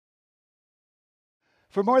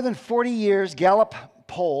For more than 40 years, Gallup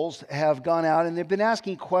polls have gone out and they've been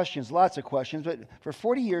asking questions, lots of questions, but for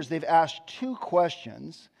 40 years they've asked two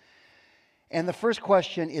questions. And the first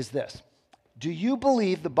question is this: do you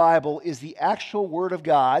believe the Bible is the actual Word of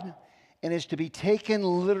God and is to be taken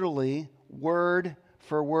literally, word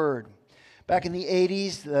for word? Back in the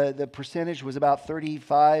 80s, the percentage was about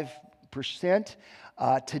 35%.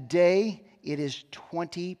 Today, it is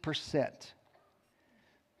 20%.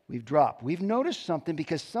 We've dropped. We've noticed something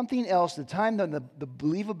because something else, the time the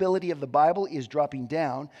believability of the Bible is dropping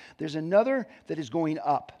down, there's another that is going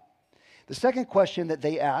up. The second question that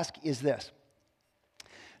they ask is this: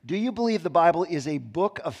 do you believe the Bible is a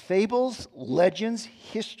book of fables, legends,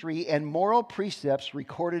 history, and moral precepts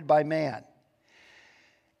recorded by man?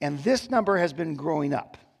 And this number has been growing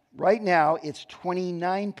up. Right now, it's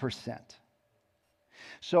 29%.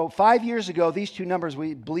 So 5 years ago, these two numbers,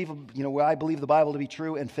 I believe the Bible to be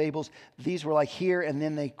true, and fables, these were like here, and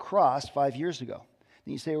then they crossed 5 years ago.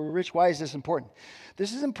 And you say, well, Rich, why is this important?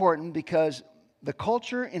 This is important because the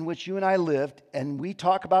culture in which you and I lived, and we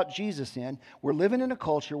talk about Jesus in, we're living in a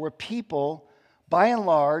culture where people, by and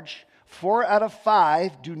large, 4 out of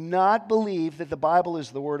 5 do not believe that the Bible is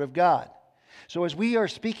the Word of God. So as we are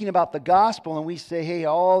speaking about the gospel and we say, hey,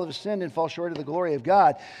 all have sinned and fall short of the glory of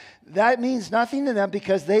God, that means nothing to them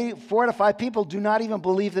because 4 out of 5 people do not even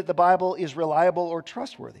believe that the Bible is reliable or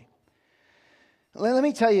trustworthy. Let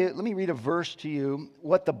me read a verse to you,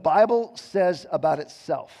 what the Bible says about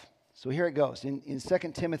itself. So here it goes. In 2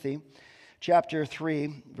 Timothy chapter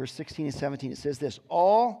 3, verse 16 and 17, it says this: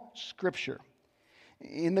 all Scripture.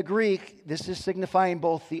 In the Greek, this is signifying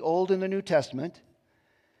both the Old and the New Testament,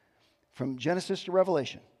 from Genesis to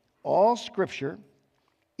Revelation. All Scripture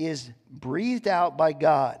is breathed out by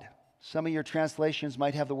God. Some of your translations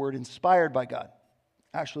might have the word inspired by God.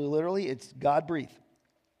 Actually, literally, it's God-breathed.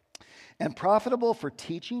 And profitable for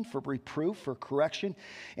teaching, for reproof, for correction,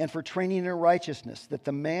 and for training in righteousness, that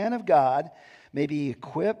the man of God may be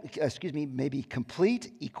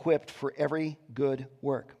complete, equipped for every good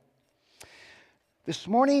work. This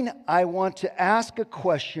morning, I want to ask a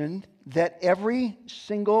question that every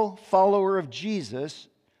single follower of Jesus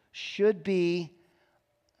should be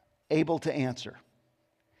able to answer.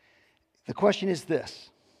 The question is this: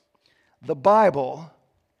 the Bible,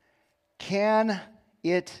 can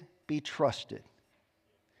it be trusted?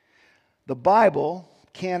 The Bible,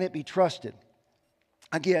 can it be trusted?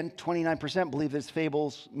 Again, 29% believe it's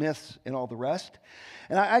fables, myths, and all the rest.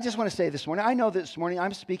 And I just want to say this morning, I know that this morning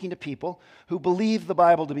I'm speaking to people who believe the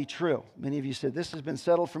Bible to be true. Many of you said, this has been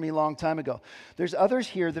settled for me a long time ago. There's others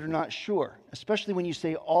here that are not sure, especially when you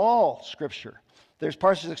say all Scripture. There's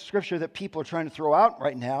parts of Scripture that people are trying to throw out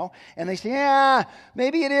right now, and they say, yeah,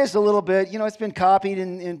 maybe it is a little bit. You know, it's been copied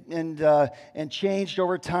and changed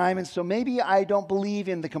over time, and so maybe I don't believe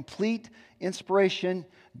in the complete inspiration,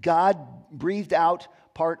 God-breathed out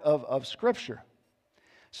part of Scripture.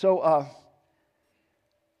 So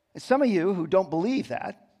some of you who don't believe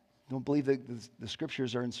that, don't believe that the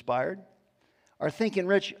Scriptures are inspired, are thinking,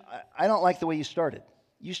 Rich, I don't like the way you started.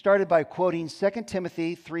 You started by quoting 2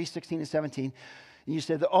 Timothy 3, 16 and 17. And you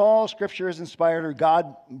said that all Scripture is inspired or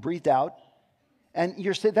God-breathed out. And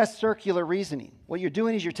you're saying that's circular reasoning. What you're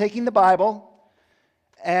doing is you're taking the Bible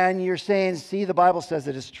and you're saying, see, the Bible says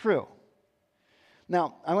that it's true.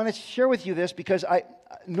 Now, I want to share with you this because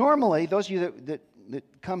normally, those of you that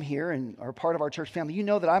come here and are part of our church family, you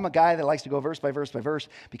know that I'm a guy that likes to go verse by verse by verse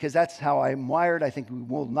because that's how I'm wired. I think we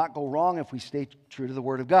will not go wrong if we stay true to the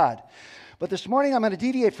Word of God. But this morning, I'm going to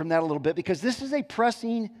deviate from that a little bit because this is a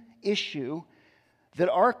pressing issue that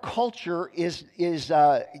our culture is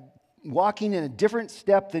walking in a different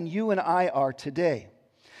step than you and I are today.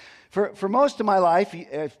 For most of my life,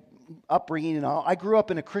 upbringing and all, I grew up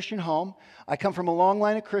in a Christian home. I come from a long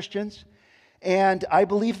line of Christians, and I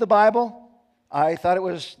believe the Bible. I thought it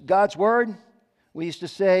was God's Word. We used to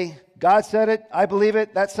say, God said it, I believe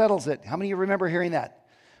it, that settles it. How many of you remember hearing that?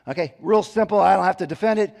 Okay, real simple, I don't have to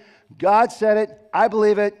defend it. God said it, I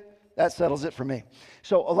believe it, that settles it for me.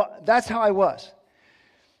 So that's how I was.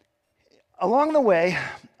 Along the way,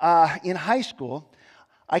 in high school,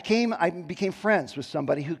 I became friends with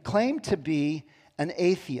somebody who claimed to be an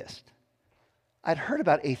atheist. I'd heard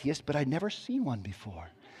about atheists, but I'd never seen one before.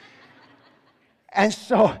 And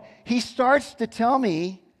so he starts to tell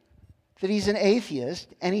me that he's an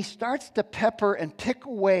atheist, and he starts to pepper and pick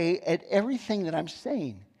away at everything that I'm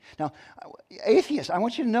saying. Now, atheist, I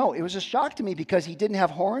want you to know, it was a shock to me because he didn't have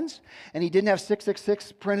horns, and he didn't have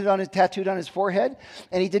 666 tattooed on his forehead,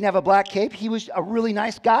 and he didn't have a black cape. He was a really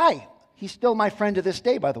nice guy. He's still my friend to this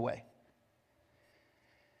day, by the way.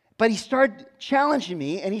 But he started challenging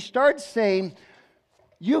me, and he started saying,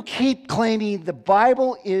 You keep claiming the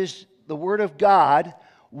Bible is the Word of God.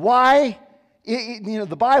 Why,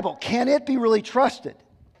 the Bible, can it be really trusted?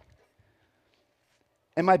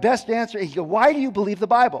 And my best answer, he goes, why do you believe the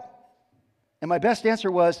Bible? And my best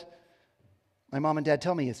answer was, my mom and dad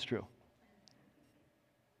tell me it's true.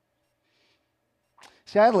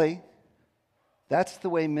 Sadly, that's the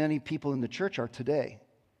way many people in the church are today.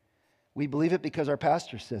 We believe it because our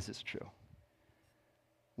pastor says it's true.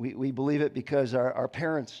 We believe it because our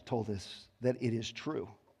parents told us that it is true.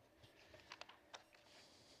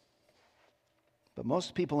 But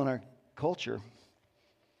most people in our culture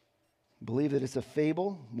believe that it's a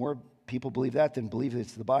fable. More people believe that than believe that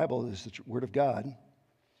it's the Bible, it's the Word of God.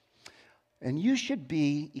 And you should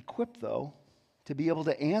be equipped, though, to be able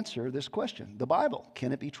to answer this question. The Bible,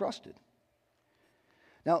 can it be trusted?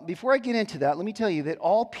 Now, before I get into that, let me tell you that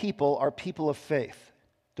all people are people of faith.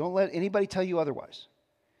 Don't let anybody tell you otherwise.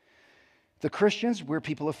 The Christians, we're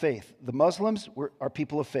people of faith. The Muslims are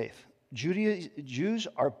people of faith. Jews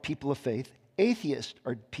are people of faith. Atheists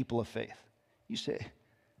are people of faith. You say,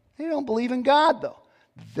 they don't believe in God, though.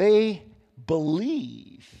 They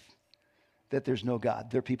believe that there's no God.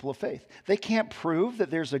 They're people of faith. They can't prove that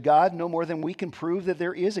there's a God no more than we can prove that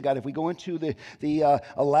there is a God. If we go into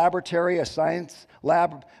a laboratory, a science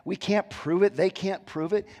lab, we can't prove it. They can't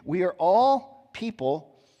prove it. We are all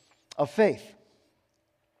people of faith.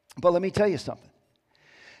 But let me tell you something.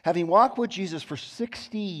 Having walked with Jesus for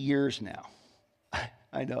 60 years now,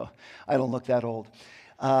 I know, I don't look that old.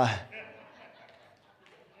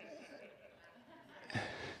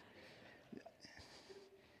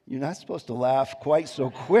 You're not supposed to laugh quite so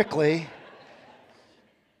quickly.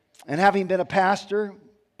 And having been a pastor,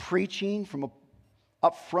 preaching from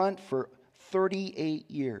up front for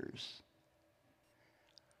 38 years,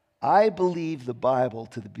 I believe the Bible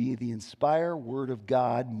to be the inspired Word of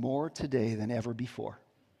God more today than ever before.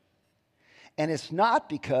 And it's not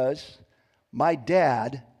because my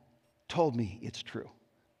dad told me it's true.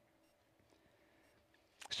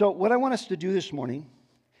 So what I want us to do this morning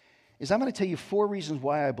is I'm going to tell you 4 reasons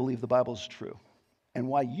why I believe the Bible is true and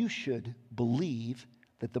why you should believe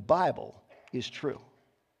that the Bible is true.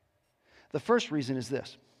 The first reason is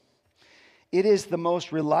this. It is the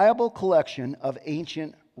most reliable collection of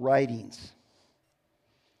ancient writings.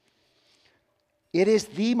 It is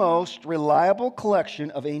the most reliable collection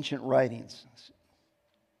of ancient writings.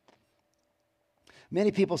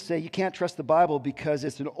 Many people say you can't trust the Bible because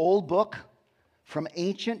it's an old book from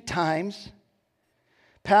ancient times,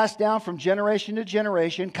 passed down from generation to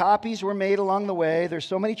generation. Copies were made along the way. There's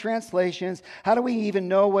so many translations. How do we even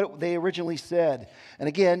know what they originally said? And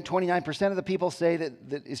again, 29% of the people say that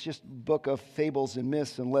it's just a book of fables and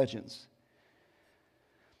myths and legends.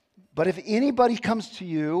 But if anybody comes to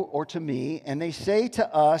you or to me and they say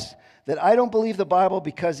to us that I don't believe the Bible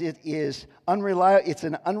because it is unreliable, it's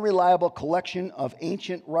an unreliable collection of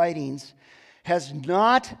ancient writings, has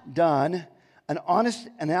not done an honest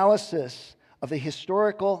analysis of the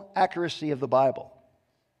historical accuracy of the Bible.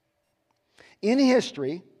 In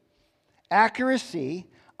history, accuracy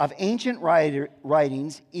of ancient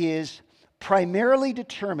writings is primarily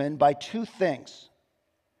determined by 2 things.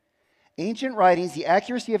 Ancient writings, the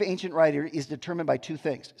accuracy of ancient writing is determined by 2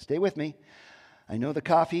 things. Stay with me. I know the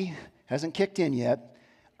coffee hasn't kicked in yet,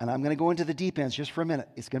 and I'm going to go into the deep ends just for a minute.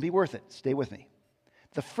 It's going to be worth it. Stay with me.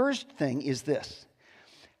 The first thing is this.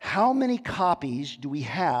 How many copies do we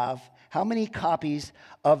have? How many copies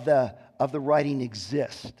of the writing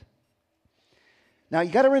exist? Now,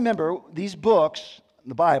 you got to remember, these books,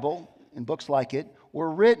 the Bible, and books like it,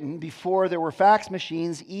 were written before there were fax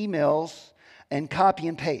machines, emails, and copy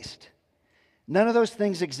and paste. None of those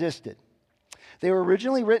things existed. They were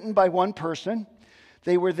originally written by one person.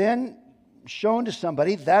 They were then shown to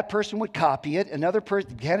somebody. That person would copy it. Another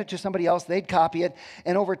person hand it to somebody else. They'd copy it.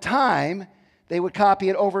 And over time, they would copy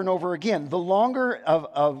it over and over again. The longer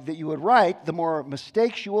that you would write, the more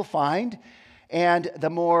mistakes you will find, and the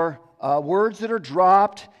more words that are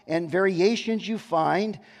dropped and variations you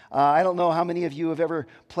find. I don't know how many of you have ever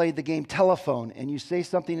played the game telephone, and you say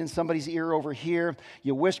something in somebody's ear over here,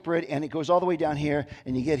 you whisper it, and it goes all the way down here,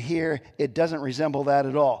 and you get here, it doesn't resemble that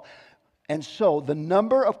at all. And so the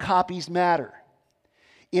number of copies matter.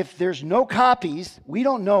 If there's no copies, we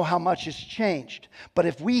don't know how much has changed. But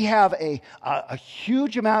if we have a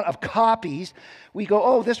huge amount of copies, we go,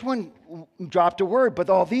 oh, this one dropped a word, but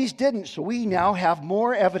all these didn't. So we now have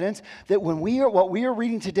more evidence that what we are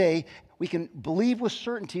reading today, we can believe with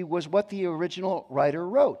certainty was what the original writer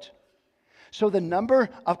wrote. So the number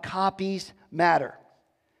of copies matter.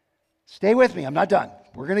 Stay with me. I'm not done.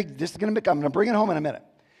 I'm going to bring it home in a minute.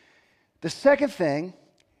 The second thing,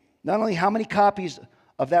 not only how many copies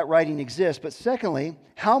of that writing exists, but secondly,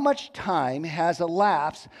 how much time has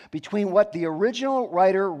elapsed between what the original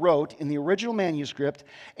writer wrote in the original manuscript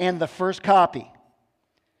and the first copy?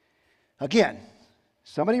 Again,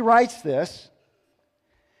 somebody writes this,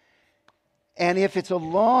 and if it's a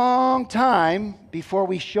long time before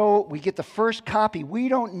we get the first copy, we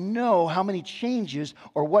don't know how many changes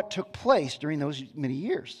or what took place during those many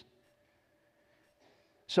years.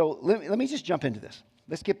 So let me just jump into this.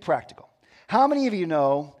 Let's get practical. How many of you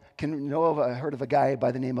heard of a guy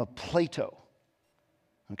by the name of Plato?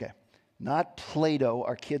 Okay, not Play-Doh,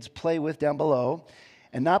 our kids play with down below,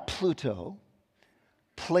 and not Pluto.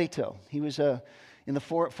 Plato. He was in the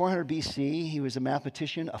 400 BC. He was a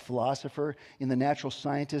mathematician, a philosopher, in the natural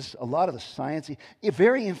sciences. A lot of the science,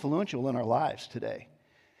 very influential in our lives today.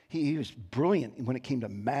 He was brilliant when it came to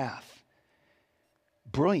math.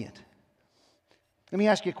 Brilliant. Let me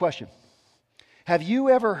ask you a question. Have you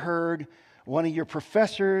ever heard one of your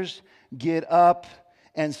professors get up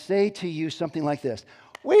and say to you something like this?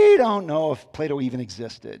 We don't know if Plato even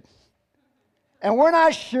existed. And we're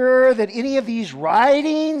not sure that any of these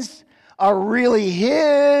writings are really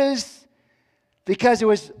his because it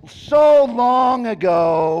was so long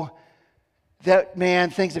ago that, man,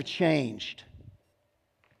 things have changed.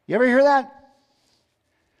 You ever hear that?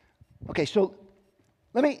 Okay, so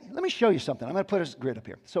let me show you something. I'm going to put a grid up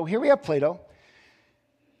here. So here we have Plato.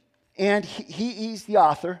 And he's the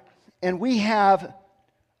author, and we have,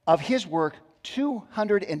 of his work,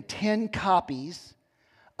 210 copies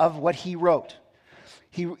of what he wrote.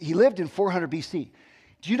 He lived in 400 BC.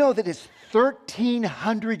 Do you know that it's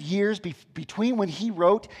 1,300 years between when he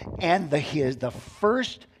wrote and the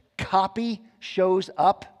first copy shows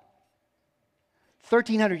up?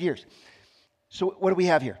 1,300 years. So what do we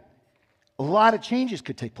have here? A lot of changes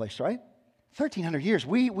could take place, right? 1,300 years.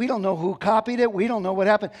 We don't know who copied it. We don't know what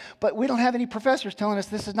happened. But we don't have any professors telling us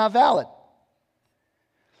this is not valid.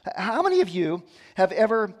 How many of you have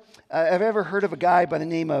ever heard of a guy by the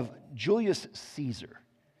name of Julius Caesar?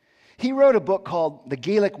 He wrote a book called The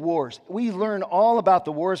Gallic Wars. We learn all about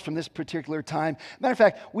the wars from this particular time. Matter of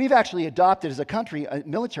fact, we've actually adopted as a country,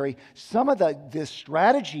 military, some of the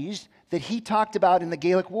strategies that he talked about in the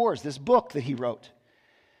Gallic Wars, this book that he wrote.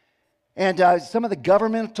 And some of the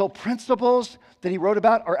governmental principles that he wrote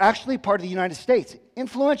about are actually part of the United States.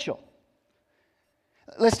 Influential.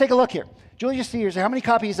 Let's take a look here. Julius Caesar, how many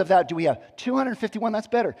copies of that do we have? 251, that's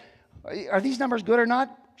better. Are these numbers good or not?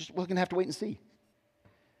 We're going to have to wait and see.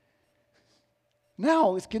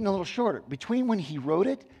 Now it's getting a little shorter. Between when he wrote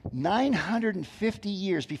it, 950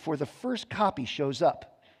 years before the first copy shows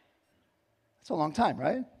up. That's a long time,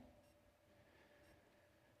 right?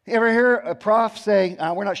 You ever hear a prof say,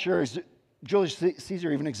 we're not sure Julius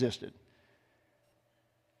Caesar even existed?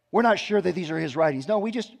 We're not sure that these are his writings. No,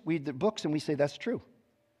 we just read the books and we say that's true.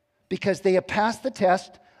 Because they have passed the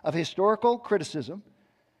test of historical criticism,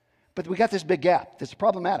 but we got this big gap that's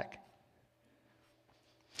problematic.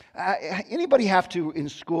 Anybody have to, in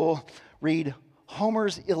school, read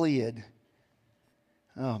Homer's Iliad?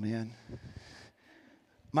 Oh, man.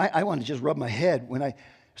 I wanted to just rub my head when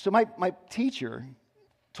So my teacher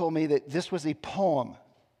told me that this was a poem.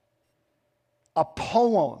 A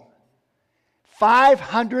poem.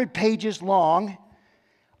 500 pages long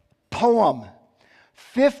poem.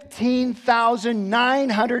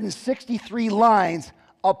 15,963 lines.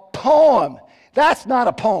 A poem. That's not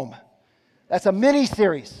a poem. That's a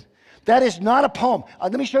mini-series. That is not a poem.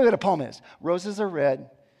 Let me show you what a poem is. Roses are red.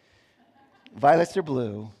 Violets are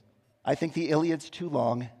blue. I think the Iliad's too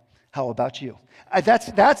long. How about you?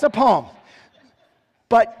 That's a poem.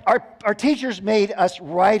 But our teachers made us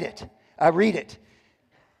read it.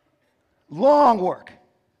 Long work.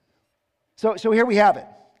 So here we have it.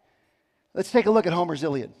 Let's take a look at Homer's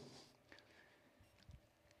Iliad.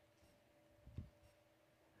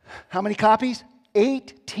 How many copies?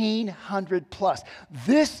 1,800 plus.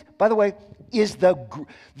 This, by the way, is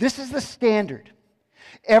the standard.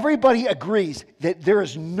 Everybody agrees that there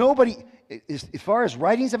is nobody, as far as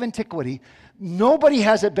writings of antiquity, nobody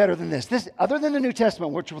has it better than this. This, other than the New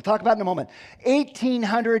Testament, which we'll talk about in a moment,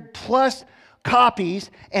 1,800 plus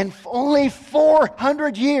copies and only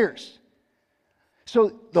 400 years.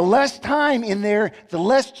 So the less time in there, the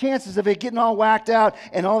less chances of it getting all whacked out,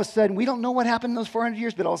 and all of a sudden, we don't know what happened in those 400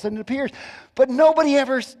 years, but all of a sudden it appears. But nobody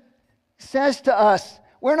ever says to us,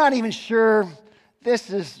 we're not even sure this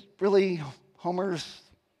is really Homer's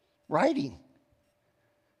writing.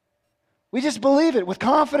 We just believe it with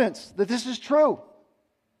confidence that this is true.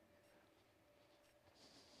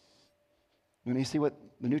 You want to see what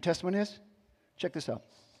the New Testament is? Check this out.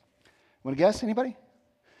 Want to guess, anybody?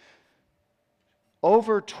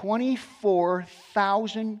 over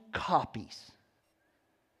 24,000 copies.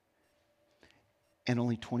 And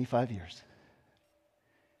only 25 years.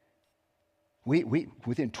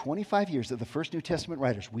 Within 25 years of the first New Testament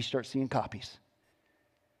writers, we start seeing copies.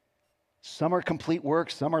 Some are complete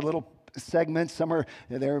works, some are little segments,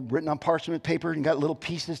 they're written on parchment paper and got little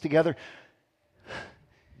pieces together.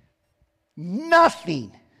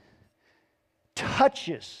 Nothing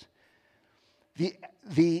touches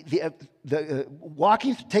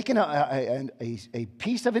taking a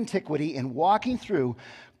piece of antiquity and walking through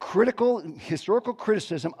historical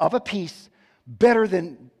criticism of a piece better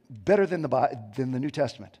than the New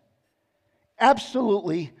Testament.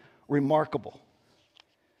 Absolutely remarkable.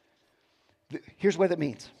 Here's what it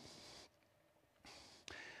means.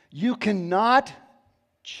 You cannot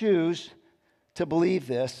choose to believe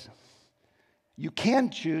this. You can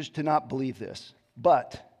choose to not believe this,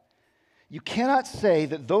 but you cannot say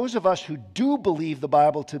that those of us who do believe the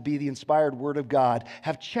Bible to be the inspired Word of God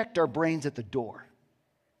have checked our brains at the door.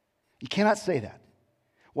 You cannot say that.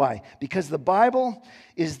 Why? Because the Bible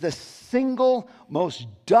is the single most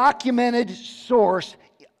documented source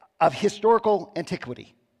of historical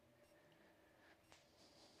antiquity.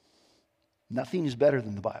 Nothing is better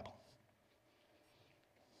than the Bible.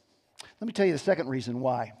 Let me tell you the second reason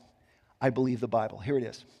why I believe the Bible. Here it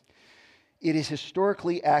is. It is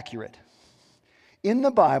historically accurate. In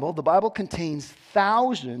the Bible contains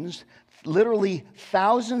thousands, literally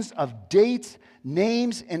thousands of dates,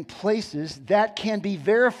 names, and places that can be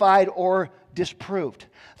verified or disproved.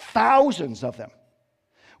 Thousands of them.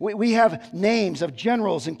 We have names of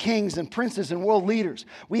generals and kings and princes and world leaders.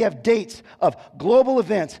 We have dates of global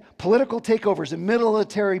events, political takeovers, and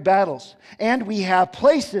military battles. And we have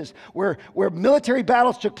places where military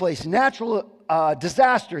battles took place, natural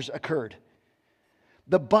disasters occurred.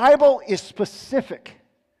 The Bible is specific.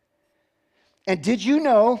 And did you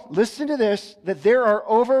know, listen to this, that there are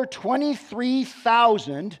over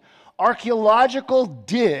 23,000 archaeological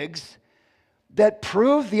digs that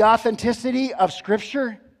prove the authenticity of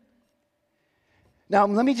Scripture? Now,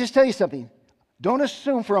 let me just tell you something. Don't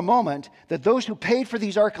assume for a moment that those who paid for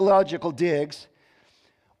these archaeological digs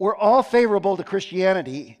were all favorable to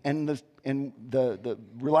Christianity and the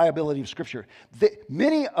reliability of Scripture.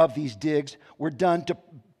 Many of these digs were done to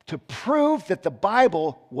prove that the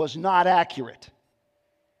Bible was not accurate.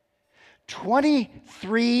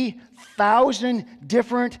 23,000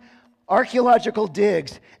 different archaeological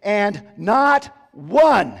digs, and not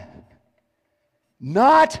one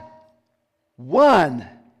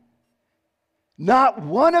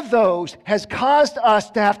of those has caused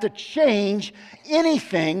us to have to change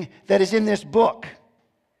anything that is in this book.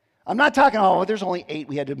 I'm not talking, there's only 8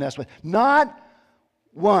 we had to mess with. Not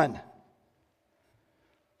one.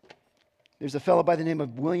 There's a fellow by the name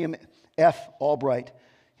of William F. Albright,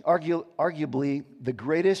 arguably the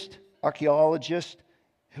greatest archaeologist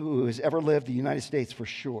who has ever lived in the United States for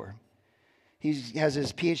sure. He has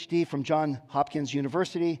his PhD from Johns Hopkins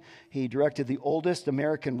University. He directed the oldest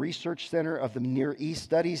American research center of the Near East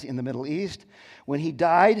studies in the Middle East. When he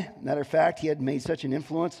died, matter of fact, he had made such an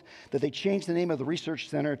influence that they changed the name of the research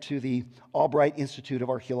center to the Albright Institute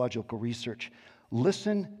of Archaeological Research.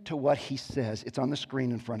 Listen to what he says. It's on the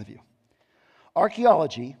screen in front of you.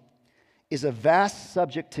 Archaeology is a vast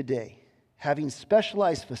subject today, having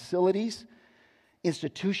specialized facilities,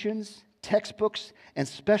 institutions, textbooks, and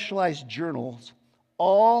specialized journals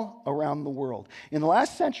all around the world. In the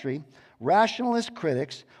last century, rationalist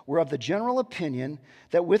critics were of the general opinion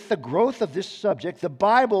that with the growth of this subject, the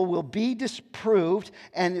Bible will be disproved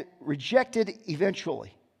and rejected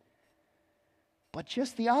eventually. But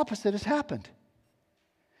just the opposite has happened.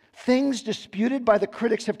 Things disputed by the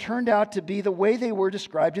critics have turned out to be the way they were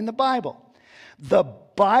described in the Bible. The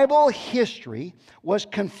Bible history was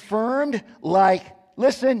confirmed like,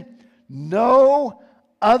 listen, no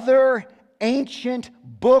other ancient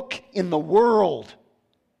book in the world.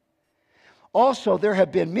 Also, there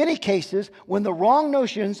have been many cases when the wrong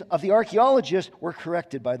notions of the archaeologists were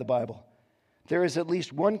corrected by the Bible. There is at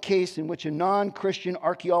least one case in which a non-Christian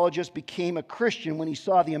archaeologist became a Christian when he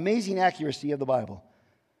saw the amazing accuracy of the Bible.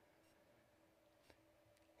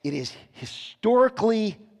 It is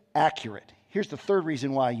historically accurate. Here's the third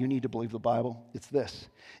reason why you need to believe the Bible. It's this.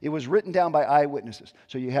 It was written down by eyewitnesses.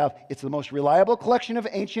 So it's the most reliable collection of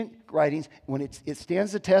ancient writings when it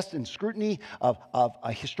stands the test and scrutiny of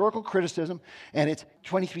a historical criticism. And it's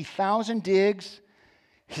 23,000 digs,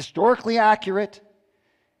 historically accurate,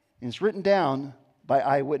 and it's written down by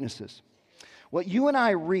eyewitnesses. What you and I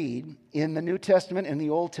read in the New Testament and the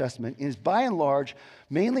Old Testament is by and large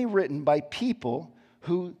mainly written by people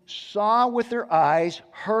who saw with their eyes,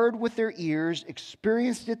 heard with their ears,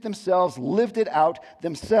 experienced it themselves, lived it out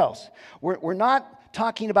themselves. We're not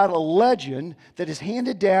talking about a legend that is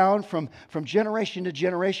handed down from generation to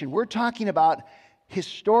generation. We're talking about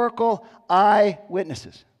historical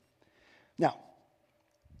eyewitnesses. Now,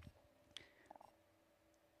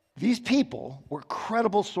 these people were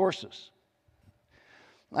credible sources.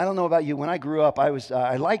 I don't know about you. When I grew up,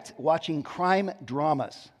 I liked watching crime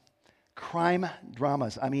dramas. Crime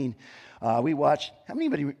dramas. I mean, we watched, how many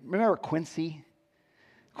anybody remember Quincy?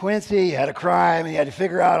 Quincy had a crime and he had to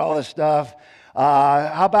figure out all this stuff.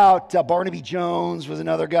 How about Barnaby Jones was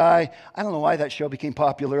another guy. I don't know why that show became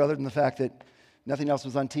popular other than the fact that nothing else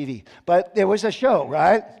was on TV. But it was a show,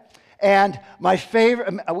 right? And my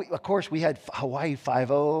favorite, of course, we had Hawaii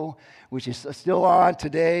Five-0, which is still on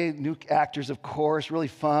today. New actors, of course, really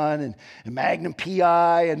fun. And Magnum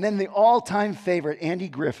P.I. And then the all-time favorite, Andy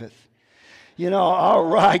Griffith. You know, all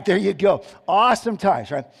right, there you go. Awesome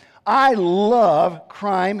times, right? I love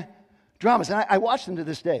crime dramas. And I watch them to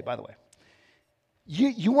this day, by the way.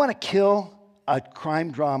 You want to kill a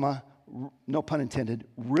crime drama, no pun intended,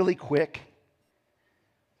 really quick?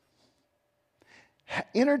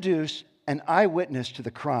 Introduce an eyewitness to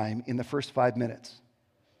the crime in the first 5 minutes.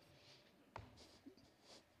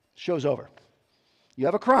 Show's over. You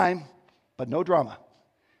have a crime, but no drama.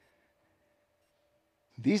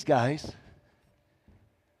 These guys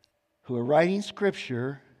who are writing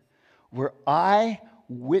scripture were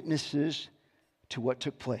eyewitnesses to what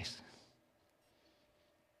took place.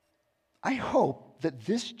 I hope that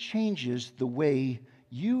this changes the way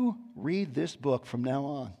you read this book from now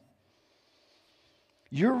on.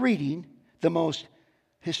 You're reading the most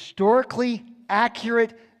historically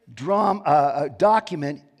accurate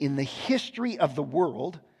document in the history of the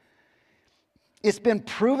world. It's been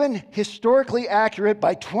proven historically accurate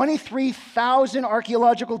by 23,000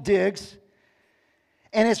 archaeological digs,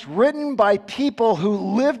 and it's written by people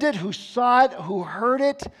who lived it, who saw it, who heard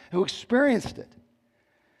it, who experienced it.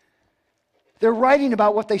 They're writing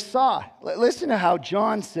about what they saw. Listen to how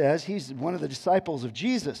John says, he's one of the disciples of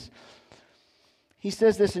Jesus. He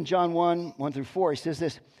says this in John 1:1-4. He says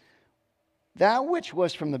this, that which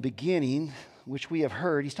was from the beginning, which we have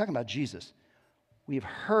heard, he's talking about Jesus. We have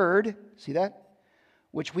heard, see that?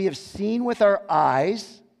 Which we have seen with our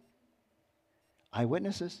eyes,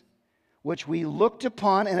 eyewitnesses, which we looked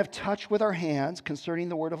upon and have touched with our hands concerning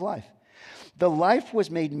the word of life. The life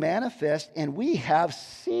was made manifest, and we have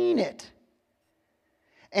seen it,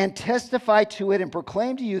 and testify to it and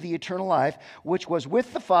proclaim to you the eternal life, which was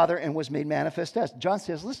with the Father and was made manifest to us. John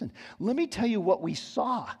says, listen, let me tell you what we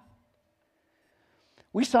saw.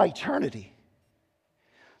 We saw eternity.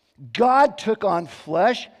 God took on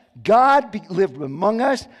flesh. God lived among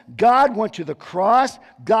us. God went to the cross.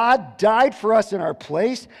 God died for us in our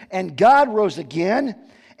place. And God rose again.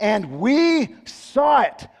 And we saw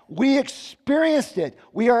it. We experienced it.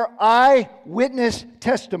 We are eyewitness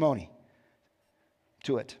testimony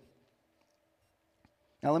to it.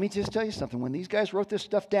 Now, let me just tell you something. When these guys wrote this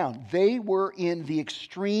stuff down, they were in the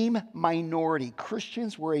extreme minority.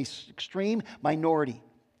 Christians were an extreme minority.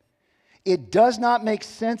 It does not make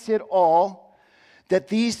sense at all that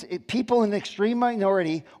these people in the extreme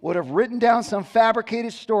minority would have written down some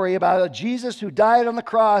fabricated story about a Jesus who died on the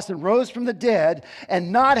cross and rose from the dead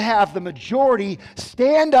and not have the majority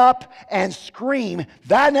stand up and scream,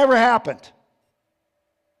 that never happened.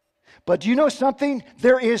 But do you know something?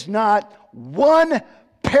 There is not one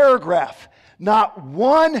paragraph, not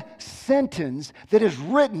one sentence that is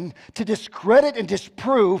written to discredit and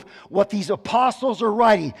disprove what these apostles are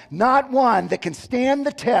writing. Not one that can stand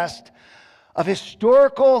the test of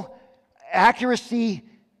historical accuracy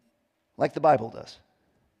like the Bible does.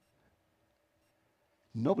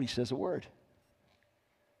 Nobody says a word.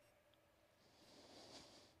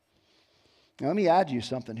 Now, let me add you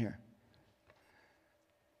something here.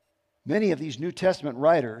 Many of these New Testament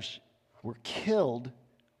writers were killed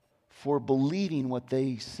for believing what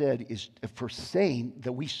they said for saying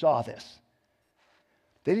that we saw this.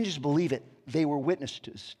 They didn't just believe it, they were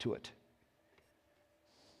witnesses to it.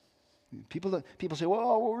 People say,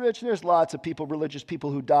 well, Rich, there's lots of people, religious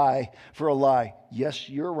people who die for a lie. Yes,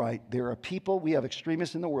 you're right. There are people, we have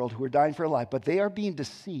extremists in the world who are dying for a lie, but they are being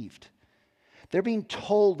deceived. They're being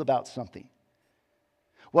told about something.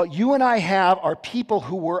 What you and I have are people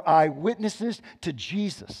who were eyewitnesses to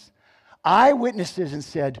Jesus. Eyewitnesses and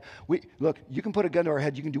said, look, you can put a gun to our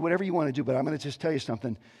head, you can do whatever you want to do, but I'm going to just tell you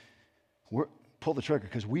something. Pull the trigger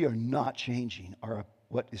because we are not changing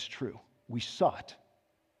what is true. We saw it.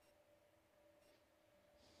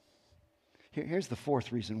 Here's the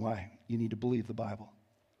fourth reason why you need to believe the Bible.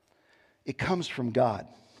 It comes from God.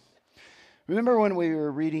 Remember when we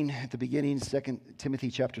were reading at the beginning, 2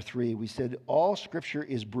 Timothy chapter 3, we said all Scripture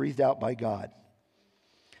is breathed out by God.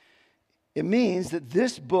 It means that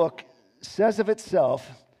this book says of itself,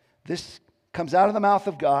 this comes out of the mouth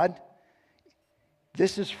of God.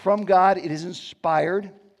 This is from God. It is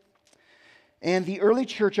inspired. And the early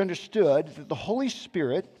church understood that the Holy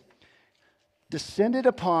Spirit descended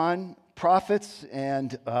upon prophets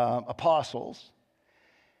and apostles,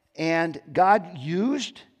 and God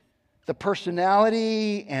used the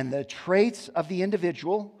personality and the traits of the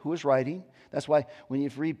individual who was writing. That's why when you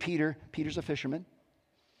read Peter, Peter's a fisherman.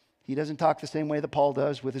 He doesn't talk the same way that Paul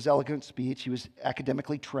does with his eloquent speech. He was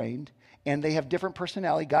academically trained, and they have different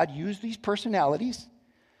personality. God used these personalities.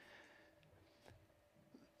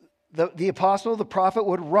 The apostle, the prophet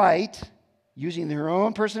would write using their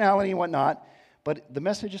own personality and whatnot, but the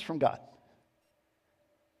message is from God.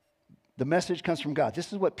 The message comes from God.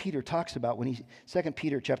 This is what Peter talks about when 2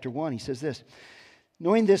 Peter chapter 1, he says this,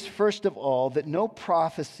 knowing this first of all, that no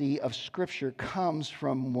prophecy of Scripture comes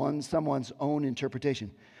from someone's own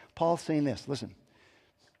interpretation. Paul's saying this, listen.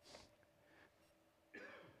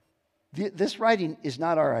 This writing is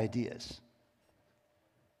not our ideas.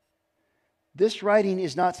 This writing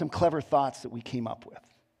is not some clever thoughts that we came up with.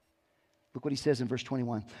 Look what he says in verse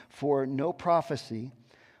 21. For no prophecy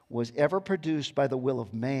was ever produced by the will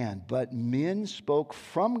of man, but men spoke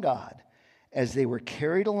from God as they were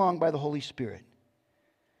carried along by the Holy Spirit.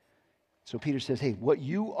 So Peter says, hey, what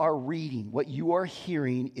you are reading, what you are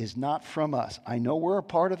hearing is not from us. I know we're a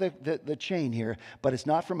part of the chain here, but it's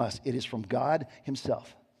not from us. It is from God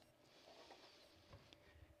himself.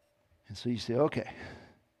 And so you say, okay,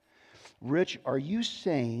 Rich, are you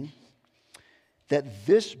saying that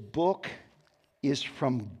this book is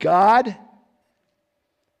from God?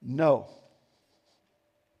 No.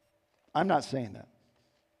 I'm not saying that.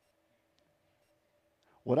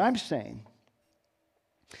 What I'm saying,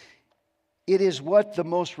 it is what the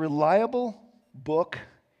most reliable book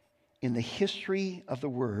in the history of the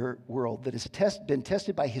world that has been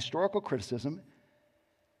tested by historical criticism,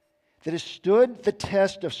 that has stood the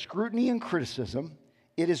test of scrutiny and criticism.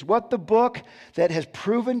 It is what the book that has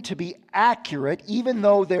proven to be accurate, even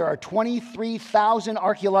though there are 23,000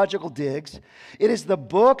 archaeological digs. It is the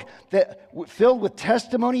book that filled with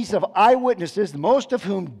testimonies of eyewitnesses, most of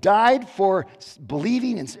whom died for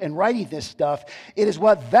believing and writing this stuff. It is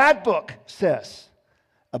what that book says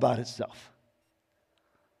about itself.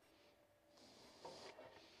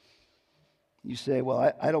 You say,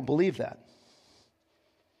 well, I don't believe that.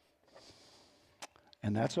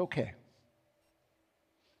 And that's okay.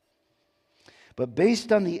 But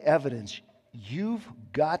based on the evidence, you've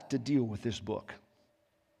got to deal with this book.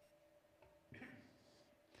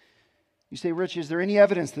 You say, Rich, is there any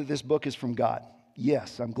evidence that this book is from God?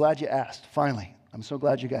 Yes, I'm glad you asked. Finally, I'm so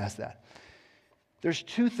glad you asked that. There's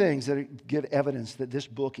two things that give evidence that this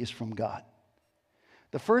book is from God.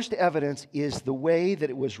 The first evidence is the way that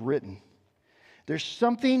it was written. There's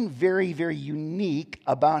something very, very unique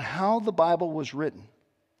about how the Bible was written.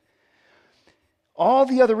 All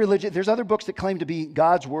the other religions, there's other books that claim to be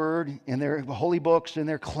God's word, and they're holy books, and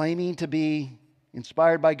they're claiming to be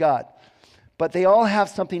inspired by God. But they all have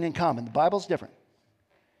something in common. The Bible's different.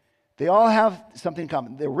 They all have something in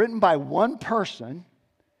common. They're written by one person,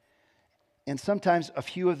 and sometimes a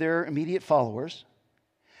few of their immediate followers,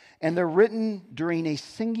 and they're written during a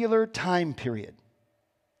singular time period.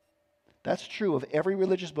 That's true of every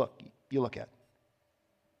religious book you look at.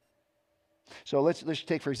 So let's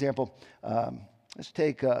take, for example, let's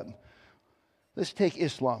take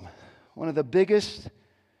Islam, one of the biggest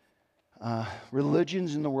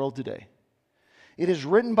religions in the world today. It is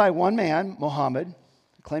written by one man, Muhammad,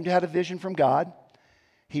 claimed to have a vision from God.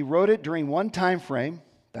 He wrote it during one time frame.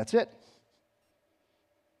 That's it.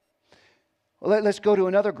 Well, let's go to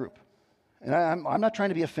another group. And I'm not trying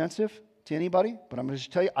to be offensive to anybody, but I'm going to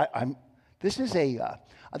just tell you, this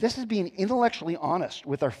is being intellectually honest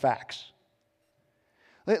with our facts.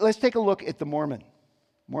 Let's take a look at the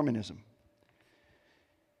Mormonism.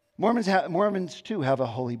 Mormons too have a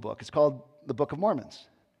holy book. It's called the Book of Mormons,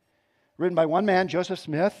 written by one man, Joseph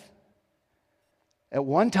Smith, at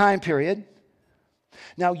one time period.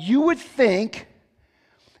 Now, you would think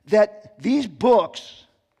that these books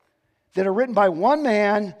that are written by one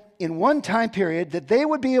man in one time period, that they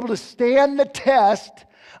would be able to stand the test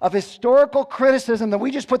of historical criticism that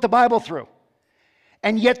we just put the Bible through.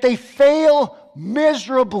 And yet they fail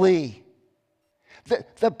miserably.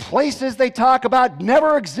 The places they talk about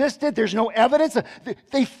never existed. There's no evidence.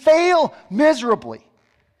 They fail miserably.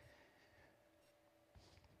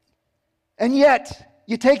 And yet,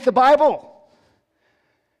 you take the Bible,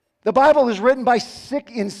 The Bible is written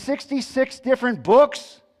in 66 different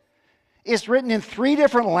books. It's written in 3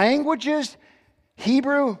 different languages,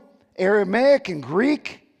 Hebrew, Aramaic, and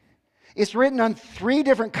Greek. It's written on 3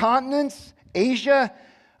 different continents, Asia,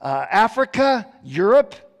 Africa,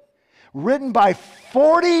 Europe. Written by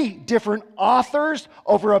 40 different authors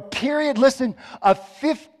over a period, listen, of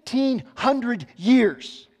 1,500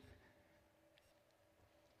 years.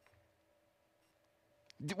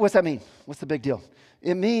 What's that mean? What's the big deal?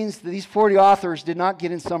 It means that these 40 authors did not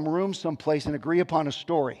get in some room someplace and agree upon a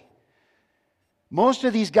story. Most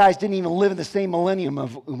of these guys didn't even live in the same millennium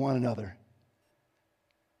of one another.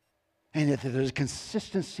 And yet there's a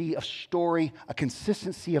consistency of story, a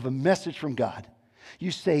consistency of a message from God.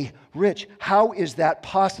 You say, Rich, how is that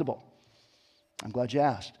possible? I'm glad you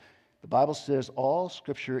asked. The Bible says all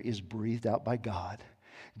Scripture is breathed out by God.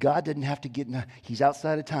 God didn't have to he's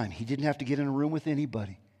outside of time. He didn't have to get in a room with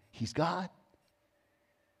anybody. He's God.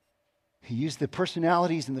 He used the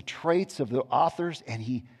personalities and the traits of the authors, and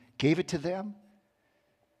he gave it to them.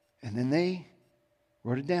 And then they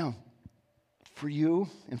wrote it down for you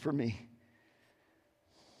and for me.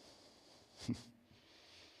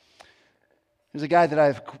 There's a guy that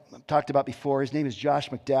I've talked about before. His name is Josh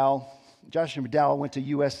McDowell. Josh McDowell went to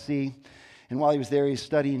USC, and while he was there, he was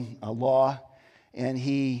studying law, and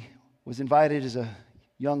he was invited as a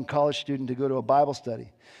young college student to go to a Bible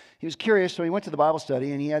study. He was curious, so he went to the Bible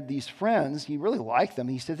study, and he had these friends. He really liked them.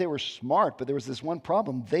 He said they were smart, but there was this one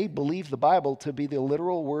problem. They believed the Bible to be the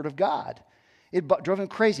literal Word of God. It drove him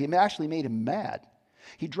crazy. It actually made him mad.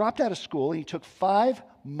 He dropped out of school, and he took 5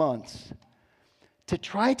 months to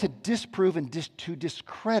try to disprove and to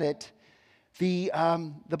discredit the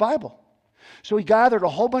Bible. So he gathered a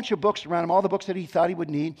whole bunch of books around him, all the books that he thought he would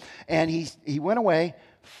need, and he went away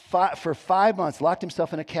for 5 months, locked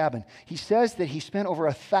himself in a cabin. He says that he spent over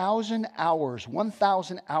 1,000 hours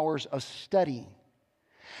of studying.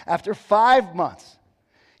 After 5 months,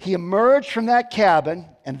 he emerged from that cabin,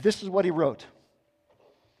 and this is what he wrote.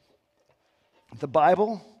 The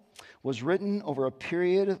Bible was written over a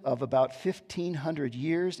period of about 1,500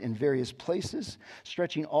 years in various places,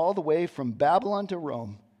 stretching all the way from Babylon to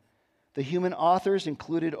Rome. The human authors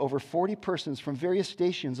included over 40 persons from various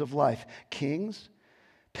stations of life: kings,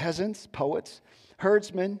 peasants, poets,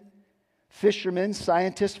 herdsmen, fishermen,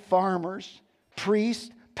 scientists, farmers, priests,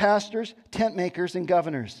 pastors, tent makers, and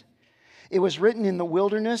governors. It was written in the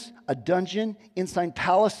wilderness, a dungeon, inside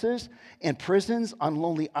palaces and prisons, on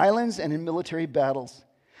lonely islands, and in military battles.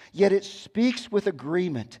 Yet it speaks with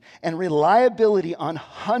agreement and reliability on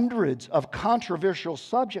hundreds of controversial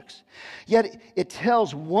subjects. Yet it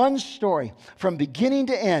tells one story from beginning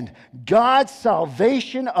to end: God's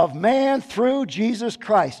salvation of man through Jesus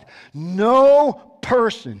Christ. No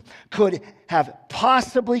person could have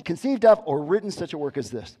possibly conceived of or written such a work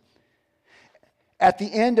as this. At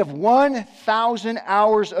the end of 1,000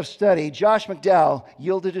 hours of study, Josh McDowell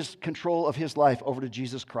yielded his control of his life over to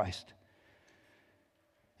Jesus Christ.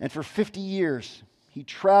 And for 50 years, he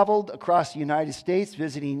traveled across the United States,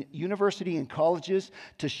 visiting universities and colleges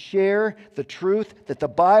to share the truth that the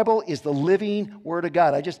Bible is the living Word of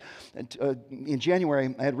God. In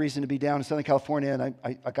January, I had reason to be down in Southern California, and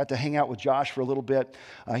I got to hang out with Josh for a little bit.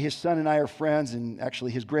 His son and I are friends, and actually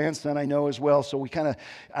his grandson I know as well. So I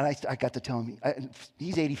got to tell him,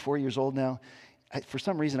 he's 84 years old now. For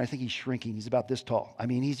some reason, I think he's shrinking. He's about this tall. I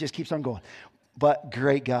mean, he just keeps on going. But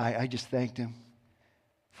great guy. I just thanked him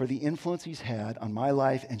for the influence he's had on my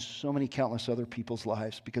life and so many countless other people's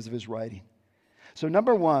lives because of his writing. So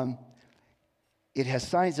number one, it has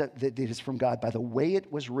signs that it is from God by the way it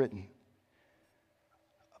was written.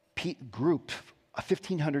 Group,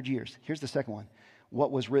 1,500 years. Here's the second one,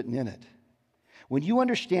 what was written in it. When you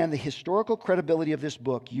understand the historical credibility of this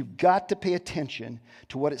book, you've got to pay attention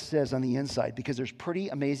to what it says on the inside, because there's pretty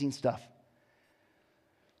amazing stuff.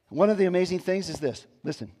 One of the amazing things is this.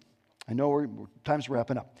 Listen. I know time's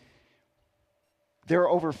wrapping up. There are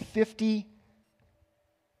over 50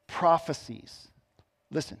 prophecies.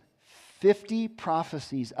 Listen, 50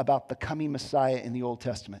 prophecies about the coming Messiah in the Old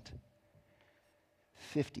Testament.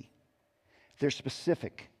 50. They're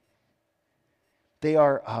specific.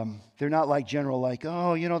 They're not like general, like,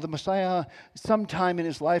 the Messiah sometime in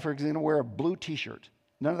his life is going to wear a blue t-shirt.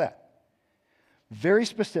 None of that. Very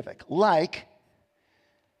specific. Like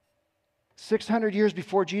 600 years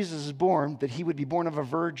before Jesus is born, that he would be born of a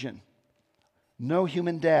virgin. No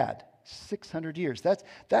human dad. 600 years.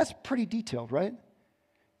 That's pretty detailed, right?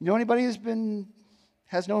 You know anybody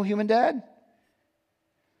has no human dad?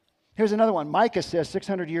 Here's another one. Micah says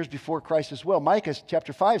 600 years before Christ as well. Micah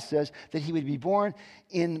chapter 5 says that he would be born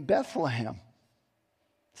in Bethlehem.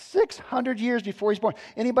 600 years before he's born.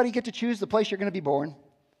 Anybody get to choose the place you're going to be born?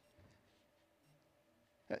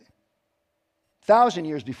 1,000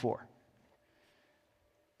 years before.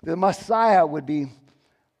 The Messiah would be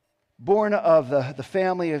born of the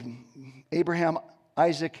family of Abraham,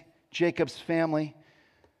 Isaac, Jacob's family,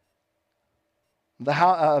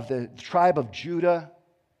 of the tribe of Judah,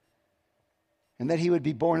 and that he would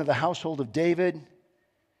be born of the household of David.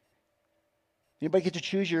 Anybody get to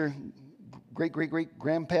choose your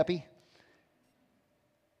great-great-great-grandpappy?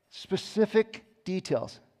 Specific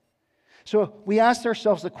details. So we asked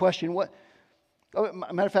ourselves the question,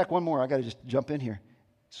 matter of fact, one more. I got to just jump in here.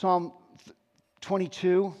 Psalm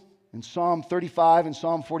 22 and Psalm 35 and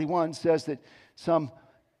Psalm 41 says that some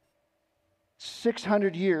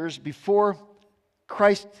 600 years before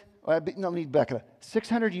Christ, let me back it up.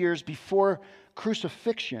 600 years before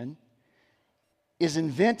crucifixion is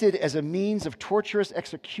invented as a means of torturous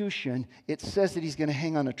execution, it says that he's going to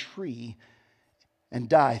hang on a tree and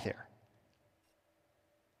die there.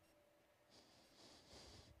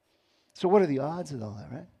 So what are the odds of all that,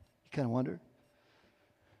 right? You kind of wonder.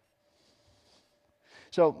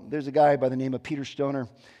 So there's a guy by the name of Peter Stoner,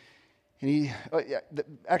 and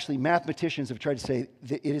actually mathematicians have tried to say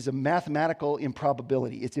that it is a mathematical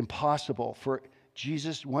improbability. It's impossible for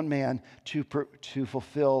Jesus, one man, to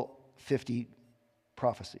fulfill 50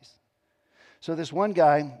 prophecies. So this one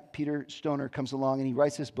guy, Peter Stoner, comes along and he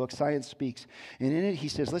writes this book, Science Speaks, and in it he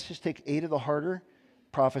says, let's just take 8 of the harder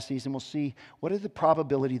prophecies and we'll see what is the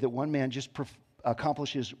probability that one man just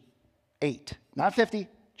accomplishes 8. Not 50,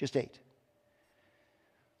 just 8.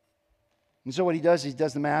 And so what he does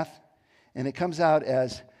the math, and it comes out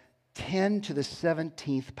as 10 to the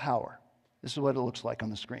 17th power. This is what it looks like on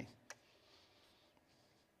the screen.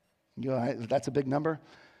 You know, that's a big number.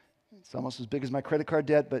 It's almost as big as my credit card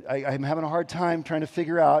debt, but I'm having a hard time trying to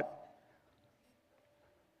figure out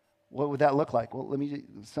what would that look like. Well,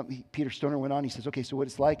 Peter Stoner went on, he says, okay, so what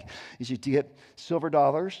it's like is you get silver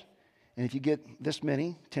dollars, and if you get this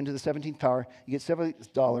many, 10 to the 17th power, you get silver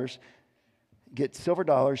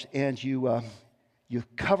dollars, and you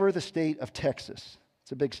cover the state of Texas.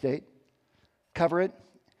 It's a big state. Cover it,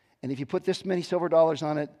 and if you put this many silver dollars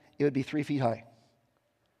on it, it would be 3 feet high.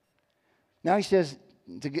 Now he says,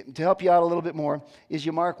 to help you out a little bit more, is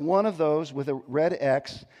you mark one of those with a red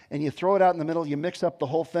X, and you throw it out in the middle, you mix up the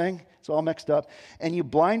whole thing, it's all mixed up, and you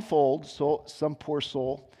blindfold some poor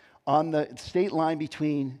soul on the state line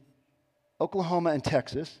between Oklahoma and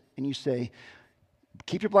Texas, and you say,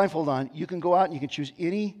 keep your blindfold on, you can go out and you can choose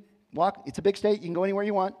it's a big state, you can go anywhere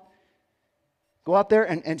you want. Go out there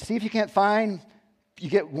and see if you can't find, you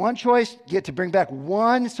get one choice, you get to bring back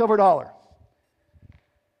one silver dollar.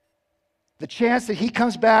 The chance that he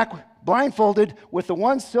comes back blindfolded with the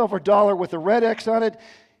one silver dollar with the red X on it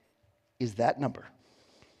is that number.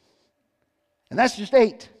 And that's just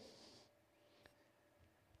 8.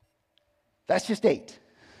 That's just 8.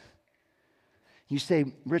 You say,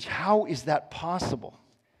 Rich, how is that possible?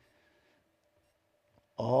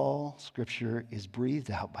 All Scripture is breathed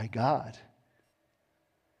out by God.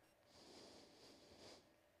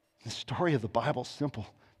 The story of the Bible is simple.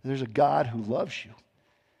 There's a God who loves you.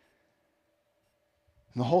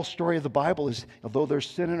 And the whole story of the Bible is, although there's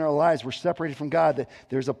sin in our lives, we're separated from God, that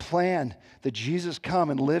there's a plan that Jesus come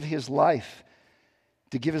and live his life,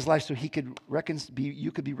 to give his life so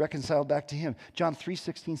you could be reconciled back to him. John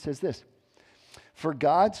 3:16 says this, for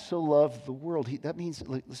God so loved the world. That means,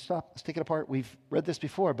 let's stop, let's take it apart. We've read this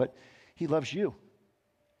before, but he loves you.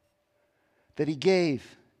 That he gave,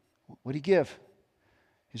 what did he give?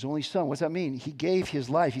 His only son. What does that mean? He gave his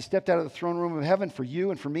life. He stepped out of the throne room of heaven for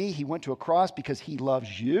you and for me. He went to a cross because he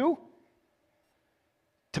loves you.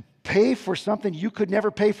 To pay for something you could never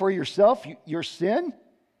pay for yourself, your sin.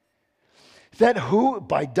 That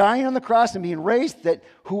by dying on the cross and being raised, that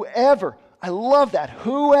whoever, I love that,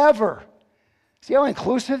 whoever. See how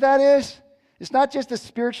inclusive that is? It's not just the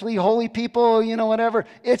spiritually holy people, whatever.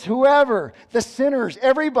 It's whoever, the sinners,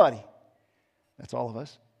 everybody. That's all of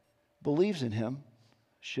us. Believes in him.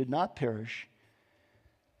 Should not perish,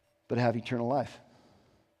 but have eternal life.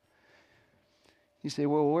 You say,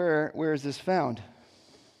 well, where is this found?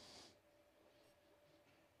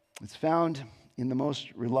 It's found in the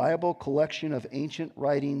most reliable collection of ancient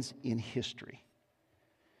writings in history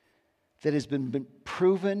that has been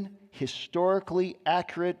proven historically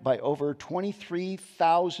accurate by over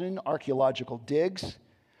 23,000 archaeological digs,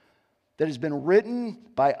 that has been written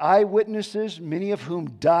by eyewitnesses, many of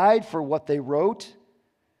whom died for what they wrote,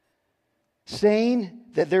 saying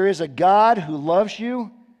that there is a God who loves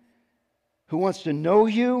you, who wants to know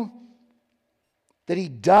you, that he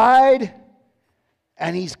died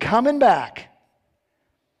and he's coming back.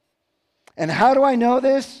 And how do I know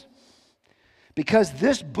this? Because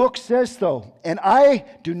this book says so, and I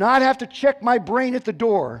do not have to check my brain at the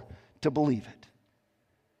door to believe it.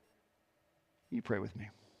 You pray with me.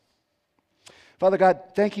 Father God,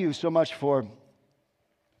 thank you so much for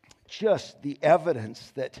just the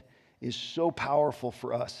evidence that is so powerful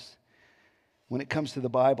for us when it comes to the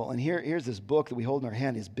Bible. And here's this book that we hold in our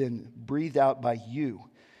hand has been breathed out by you.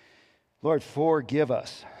 Lord, forgive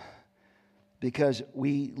us because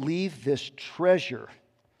we leave this treasure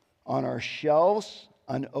on our shelves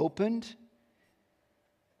unopened.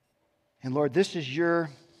 And Lord, this is your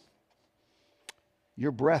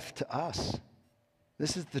breath to us.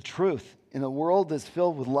 This is the truth. In a world that's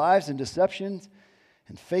filled with lies and deceptions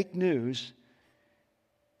and fake news,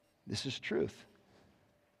 this is truth.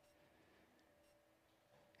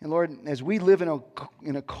 And Lord, as we live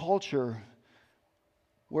in a culture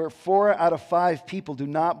where 4 out of 5 people do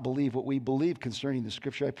not believe what we believe concerning the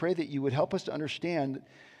Scripture, I pray that you would help us to understand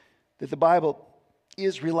that the Bible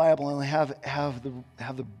is reliable and have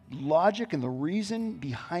the logic and the reason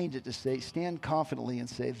behind it to say, stand confidently and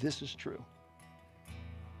say, this is true.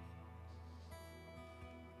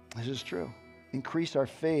 This is true. Increase our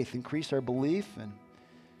faith, increase our belief, and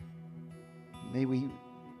may we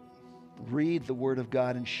read the Word of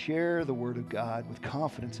God and share the Word of God with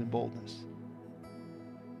confidence and boldness.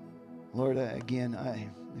 Lord, again,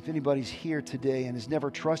 if anybody's here today and has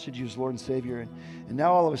never trusted you as Lord and Savior, and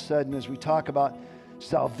now all of a sudden as we talk about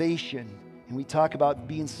salvation and we talk about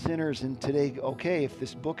being sinners, and today, okay, if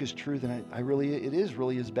this book is true, then it is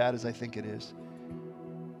really as bad as I think it is.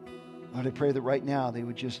 Lord, I pray that right now they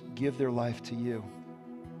would just give their life to you.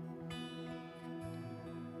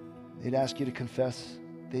 They'd ask you to confess.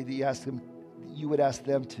 They would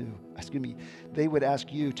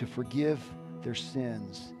ask you to forgive their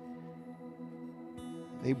sins.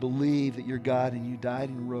 They believe that you're God and you died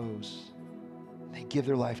and rose. They give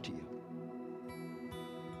their life to you.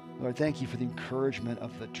 Lord, thank you for the encouragement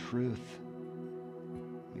of the truth.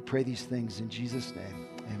 We pray these things in Jesus' name.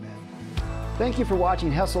 Amen. Thank you for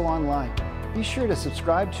watching Hessel Online. Be sure to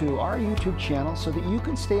subscribe to our YouTube channel so that you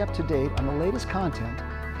can stay up to date on the latest content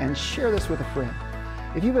and share this with a friend.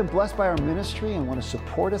 If you've been blessed by our ministry and want to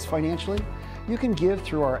support us financially, you can give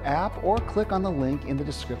through our app or click on the link in the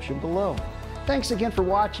description below. Thanks again for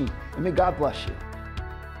watching, and may God bless you.